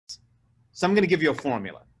So I'm going to give you a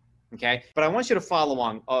formula, okay? But I want you to follow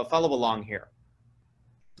along here.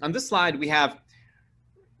 On this slide, we've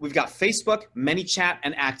got Facebook, ManyChat,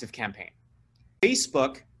 and ActiveCampaign.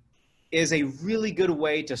 Facebook is a really good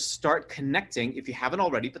way to start connecting, if you haven't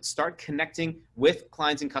already, but start connecting with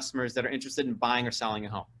clients and customers that are interested in buying or selling a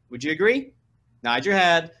home. Would you agree? Nod your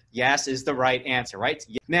head. Yes is the right answer, right?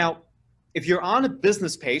 Now, if you're on a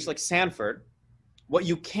business page like Sanford, what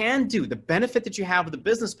you can do, the benefit that you have with the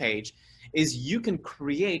business page is you can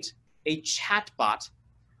create a chatbot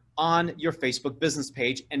on your Facebook business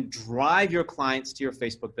page and drive your clients to your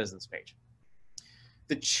Facebook business page.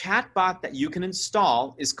 The chatbot that you can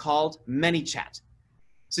install is called ManyChat.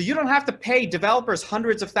 So you don't have to pay developers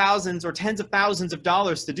hundreds of thousands or tens of thousands of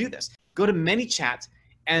dollars to do this. Go to ManyChat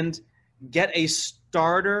and get a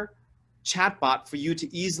starter chatbot for you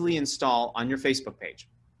to easily install on your Facebook page.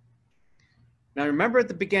 Now, remember at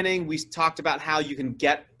the beginning, we talked about how you can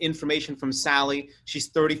get information from Sally. She's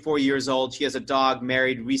 34 years old. She has a dog,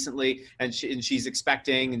 married recently, and she's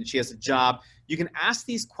expecting, and she has a job. You can ask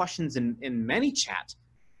these questions in ManyChat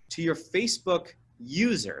to your Facebook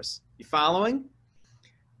users. You following?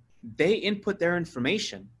 They input their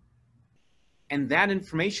information, and that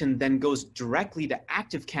information then goes directly to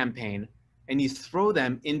ActiveCampaign, and you throw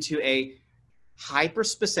them into a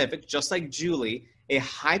hyper-specific, just like Julie, a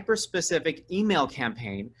hyper-specific email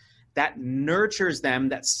campaign that nurtures them,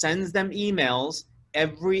 that sends them emails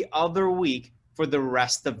every other week for the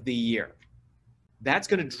rest of the year. That's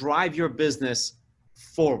going to drive your business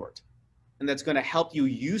forward. And that's going to help you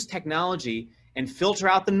use technology and filter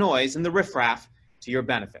out the noise and the riffraff to your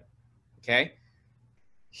benefit. Okay?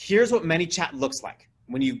 Here's what ManyChat looks like.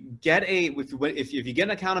 When you get if you get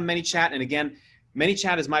an account on ManyChat, and again,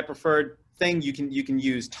 ManyChat is my preferred thing. You can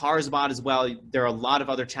use TarsBot as well. There are a lot of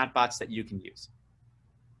other chatbots that you can use.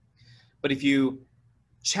 But if you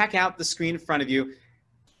check out the screen in front of you,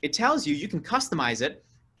 it tells you can customize it.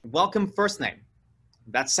 Welcome first name.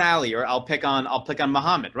 That's Sally, or I'll pick on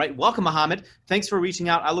Muhammad, right? Welcome, Muhammad. Thanks for reaching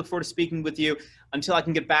out. I look forward to speaking with you. Until I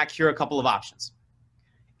can get back, here are a couple of options.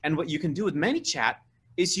 And what you can do with ManyChat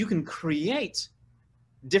is you can create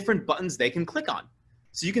different buttons they can click on.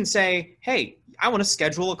 So you can say, hey, I want to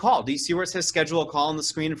schedule a call. Do you see where it says schedule a call on the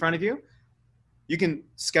screen in front of you? You can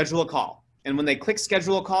schedule a call. And when they click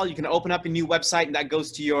schedule a call, you can open up a new website, and that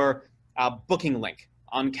goes to your booking link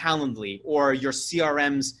on Calendly or your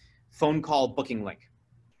CRM's phone call booking link.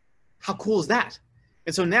 How cool is that?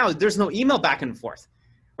 And so now there's no email back and forth,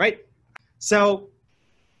 right? So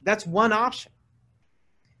that's one option.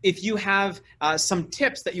 If you have some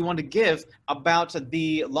tips that you want to give about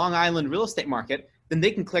the Long Island real estate market, then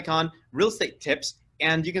they can click on real estate tips,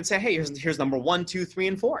 and you can say, hey, here's number 1, 2, 3,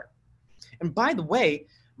 and 4. And by the way,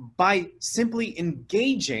 by simply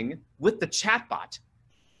engaging with the chatbot,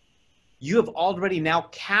 you have already now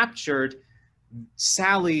captured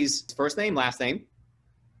Sally's first name, last name,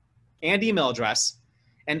 and email address,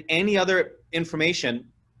 and any other information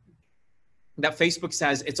that Facebook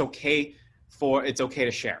says it's okay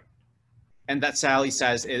to share, and that Sally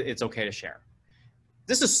says it's okay to share.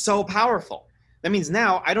 This is so powerful. That means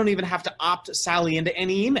now I don't even have to opt Sally into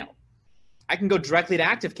any email. I can go directly to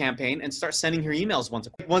ActiveCampaign and start sending her emails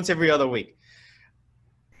once every other week.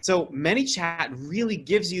 So ManyChat really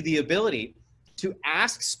gives you the ability to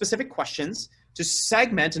ask specific questions, to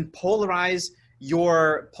segment and polarize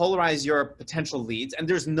your potential leads, and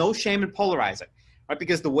there's no shame in polarizing, right?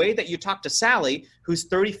 Because the way that you talk to Sally, who's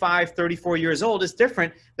 35, 34 years old, is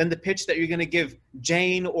different than the pitch that you're going to give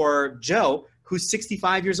Jane or Joe, who's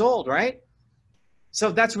 65 years old, right? So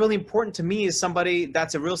that's really important to me as somebody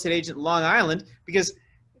that's a real estate agent in Long Island, because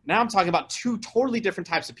now I'm talking about two totally different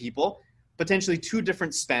types of people, potentially two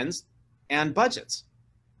different spends and budgets.